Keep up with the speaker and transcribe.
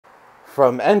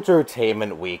From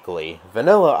Entertainment Weekly,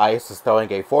 Vanilla Ice is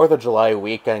throwing a 4th of July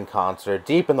weekend concert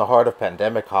deep in the heart of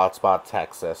pandemic hotspot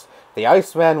Texas. The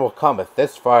Iceman will come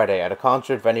this Friday at a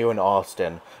concert venue in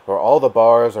Austin, where all the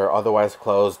bars are otherwise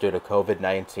closed due to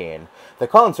COVID-19. The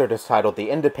concert is titled the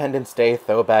Independence Day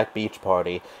Throwback Beach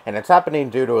Party, and it's happening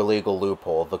due to a legal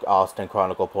loophole, the Austin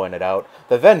Chronicle pointed out.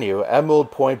 The venue, Emerald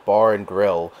Point Bar and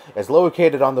Grill, is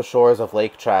located on the shores of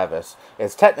Lake Travis.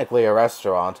 It's technically a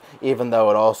restaurant, even though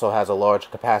it also has a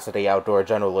large capacity outdoor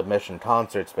general admission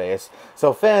concert space,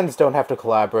 so fans don't have to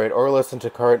collaborate or listen to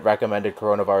current recommended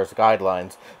coronavirus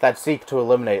guidelines that seek to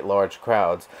eliminate large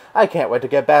crowds. I can't wait to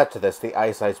get back to this, the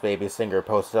Ice Ice Baby singer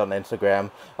posted on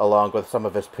Instagram, along with some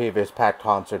of his previous packed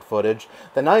concert footage.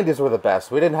 The 90s were the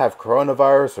best. We didn't have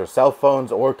coronavirus or cell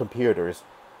phones or computers.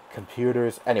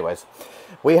 Anyways.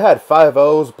 We had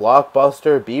 5-0's,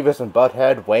 Blockbuster, Beavis and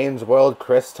Butthead, Wayne's World,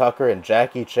 Chris Tucker, and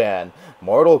Jackie Chan.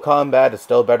 Mortal Kombat is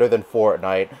still better than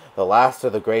Fortnite, the last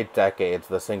of the great decades,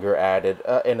 the singer added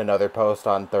in another post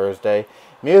on Thursday.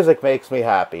 Music makes me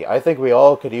happy. I think we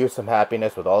all could use some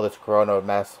happiness with all this corona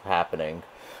mess happening.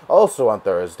 Also on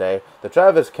Thursday, the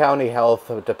Travis County Health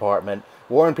Department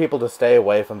warned people to stay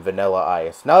away from Vanilla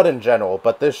Ice. Not in general,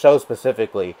 but this show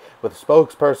specifically, with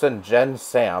spokesperson Jen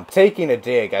Samp taking a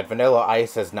dig at Vanilla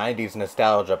Ice's 90s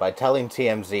nostalgia by telling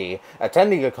TMZ,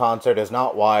 attending a concert is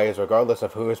not wise regardless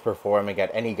of who is performing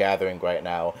at any gathering right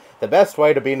now. The best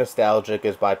way to be nostalgic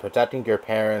is by protecting your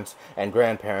parents and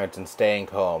grandparents and staying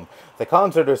home. The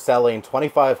concert is selling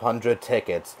 2,500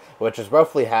 tickets, which is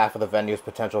roughly half of the venue's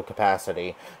potential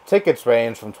capacity. Tickets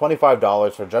range from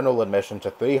 $25 for general admission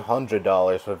to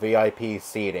 $300 for VIP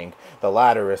seating. The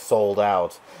latter is sold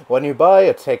out. When you buy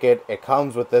a ticket, it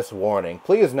comes with this warning.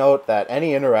 Please note that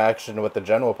any interaction with the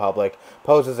general public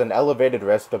poses an elevated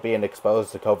risk of being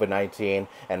exposed to COVID-19,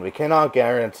 and we cannot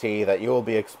guarantee that you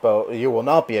will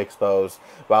not be exposed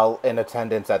while in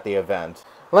attendance at the event.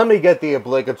 Let me get the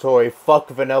obligatory fuck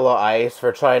Vanilla Ice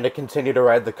for trying to continue to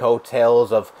ride the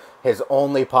coattails of his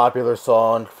only popular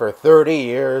song for 30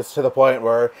 years to the point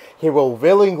where he will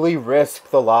willingly risk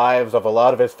the lives of a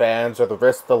lot of his fans or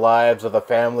risk the lives of the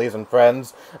families and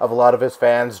friends of a lot of his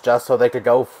fans just so they could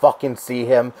go fucking see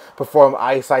him perform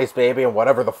Ice Ice Baby and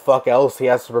whatever the fuck else he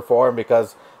has to perform,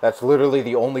 because that's literally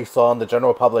the only song the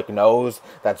general public knows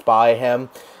that's by him.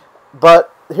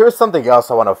 But here's something else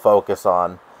I want to focus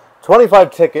on.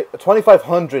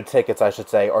 2,500 tickets, I should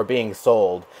say, are being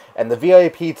sold, and the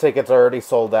VIP tickets are already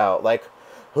sold out. Like,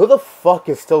 who the fuck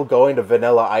is still going to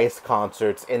Vanilla Ice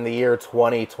concerts in the year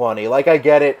 2020? Like, I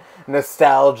get it,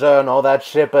 nostalgia and all that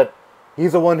shit, but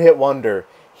he's a one-hit wonder.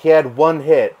 He had one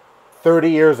hit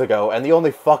 30 years ago, and the only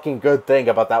fucking good thing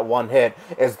about that one hit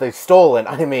is the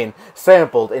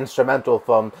sampled instrumental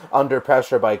from Under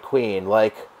Pressure by Queen.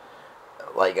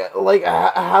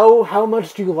 How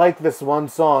much do you like this one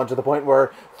song to the point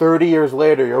where 30 years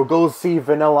later you'll go see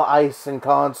Vanilla Ice in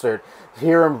concert,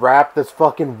 hear him rap this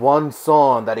fucking one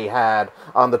song that he had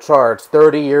on the charts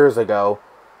 30 years ago?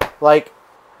 I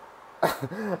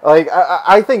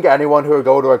think anyone who would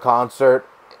go to a concert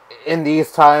in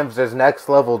these times is next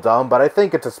level dumb, but I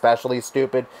think it's especially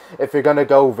stupid if you're gonna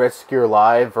go risk your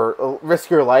life or risk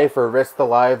the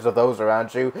lives of those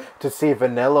around you to see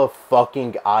Vanilla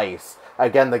fucking Ice.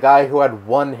 Again, the guy who had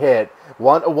one hit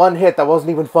that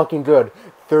wasn't even fucking good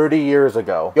 30 years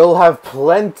ago. You'll have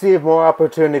plenty of more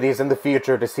opportunities in the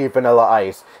future to see Vanilla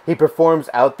Ice. He performs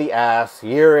out the ass,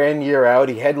 year in, year out.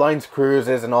 He headlines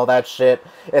cruises and all that shit.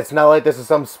 It's not like this is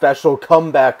some special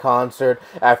comeback concert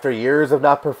after years of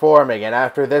not performing, and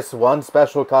after this one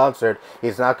special concert,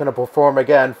 he's not going to perform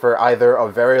again for either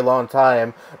a very long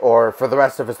time or for the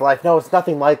rest of his life. No, it's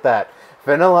nothing like that.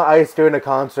 Vanilla Ice doing a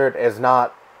concert is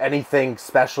not anything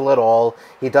special at all.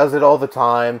 He does it all the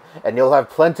time, and you'll have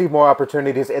plenty more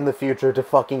opportunities in the future to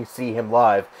fucking see him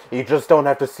live. You just don't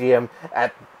have to see him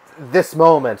at this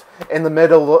moment in the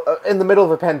middle of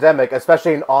a pandemic,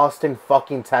 especially in Austin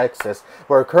fucking Texas,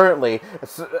 where currently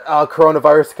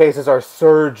coronavirus cases are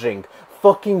surging.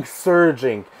 Fucking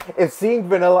surging. Is seeing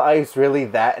Vanilla Ice really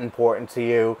that important to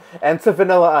you? And to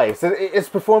Vanilla Ice, is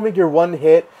performing your one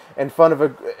hit in front of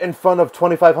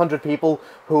 2,500 people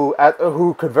who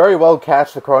could very well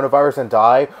catch the coronavirus and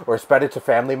die, or spread it to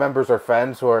family members or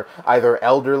friends who are either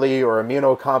elderly or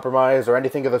immunocompromised or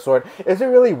anything of the sort? Is it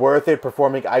really worth it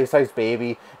performing Ice Ice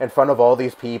Baby in front of all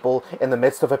these people in the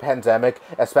midst of a pandemic,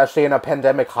 especially in a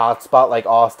pandemic hotspot like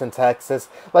Austin, Texas?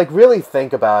 Like, really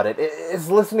think about it.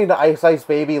 Is listening to Ice Ice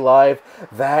Baby live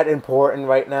that important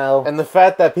right now? And the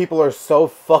fact that people are so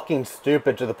fucking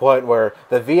stupid to the point where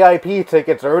the VIP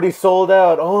tickets are already sold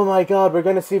out. Oh my god, we're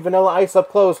gonna see Vanilla Ice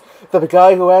up close. The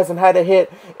guy who hasn't had a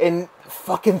hit in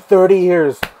fucking 30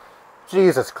 years.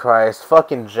 Jesus Christ,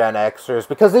 fucking Gen Xers.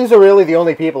 Because these are really the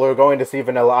only people who are going to see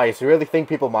Vanilla Ice. You really think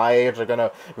people my age are gonna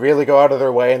really go out of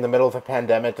their way in the middle of a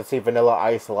pandemic to see Vanilla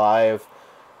Ice live?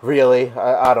 Really?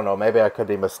 I don't know, maybe I could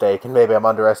be mistaken. Maybe I'm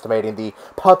underestimating the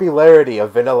popularity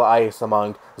of Vanilla Ice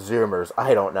among Zoomers.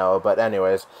 I don't know, but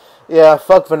anyways. Yeah,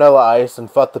 fuck Vanilla Ice and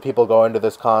fuck the people going to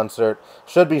this concert.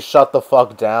 Should be shut the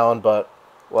fuck down, but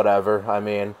whatever. I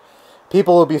mean,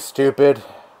 people will be stupid.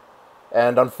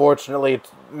 And unfortunately,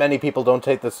 many people don't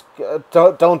take this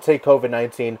don't take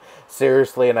COVID-19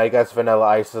 seriously, and I guess Vanilla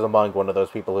Ice is among one of those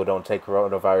people who don't take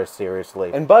coronavirus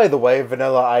seriously. And by the way,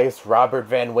 Vanilla Ice, Robert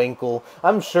Van Winkle,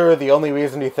 I'm sure the only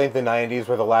reason you think the 90s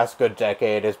were the last good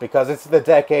decade is because it's the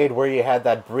decade where you had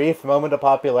that brief moment of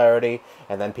popularity,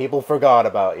 and then people forgot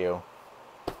about you.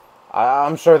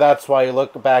 I'm sure that's why you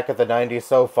look back at the 90s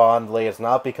so fondly. It's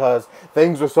not because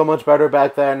things were so much better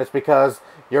back then. It's because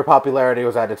your popularity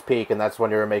was at its peak, and that's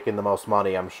when you were making the most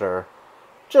money, I'm sure.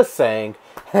 Just saying.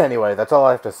 Anyway, that's all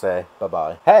I have to say.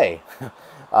 Bye-bye. Hey!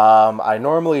 I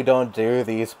normally don't do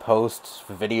these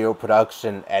post-video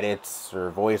production edits or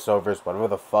voiceovers, whatever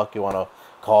the fuck you want to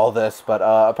call this, but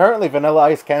apparently Vanilla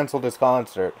Ice canceled his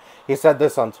concert. He said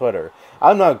this on Twitter.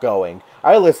 I'm not going.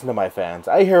 I listen to my fans.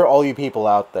 I hear all you people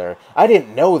out there. I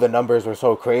didn't know the numbers were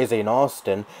so crazy in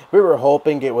Austin. We were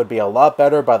hoping it would be a lot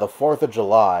better by the 4th of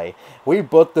July. We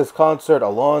booked this concert a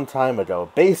long time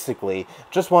ago. Basically,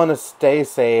 just want to stay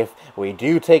safe. We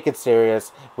do take it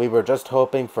serious. We were just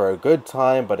hoping for a good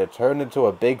time, but it turned into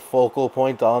a big focal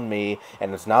point on me,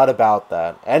 and it's not about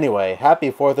that. Anyway,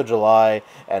 happy 4th of July,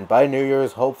 and by New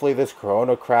Year's, hopefully this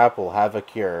corona crap will have a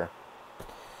cure.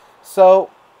 So,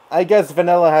 I guess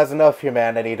Vanilla has enough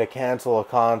humanity to cancel a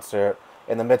concert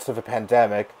in the midst of a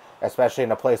pandemic, especially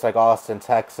in a place like Austin,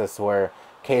 Texas, where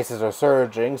cases are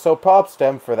surging, so props to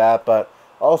him for that, but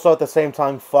also at the same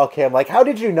time, fuck him. Like, how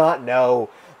did you not know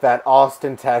that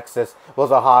Austin, Texas was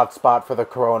a hot spot for the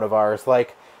coronavirus?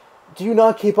 Like, do you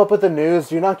not keep up with the news?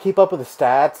 Do you not keep up with the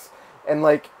stats? And,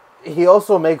 like, he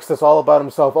also makes this all about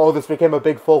himself. Oh, this became a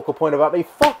big focal point about me.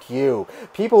 Fuck you.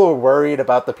 People are worried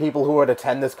about the people who would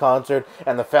attend this concert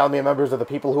and the family members of the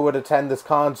people who would attend this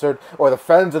concert or the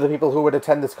friends of the people who would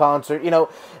attend this concert. You know,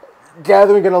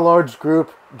 gathering in a large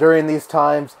group during these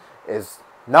times is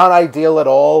not ideal at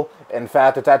all. In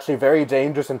fact, it's actually very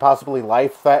dangerous and possibly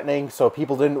life-threatening, so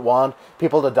people didn't want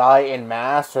people to die en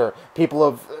masse, or people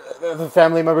of the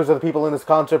family members of the people in this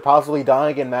concert possibly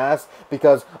dying en masse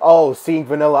because, oh, seeing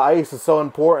Vanilla Ice is so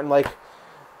important. Like,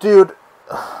 dude,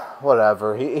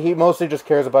 whatever. He mostly just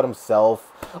cares about himself.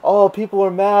 Oh, people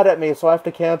are mad at me, so I have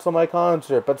to cancel my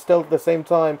concert. But still, at the same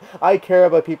time, I care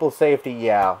about people's safety.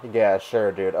 Yeah,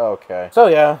 sure, dude. Okay. So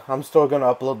yeah, I'm still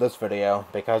gonna upload this video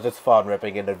because it's fun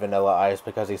ripping into Vanilla Ice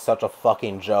because he's such a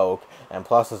fucking joke. And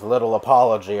plus his little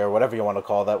apology, or whatever you want to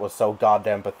call that, was so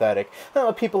goddamn pathetic.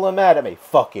 Oh, people are mad at me.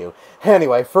 Fuck you.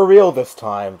 Anyway, for real this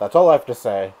time, that's all I have to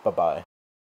say. Bye-bye.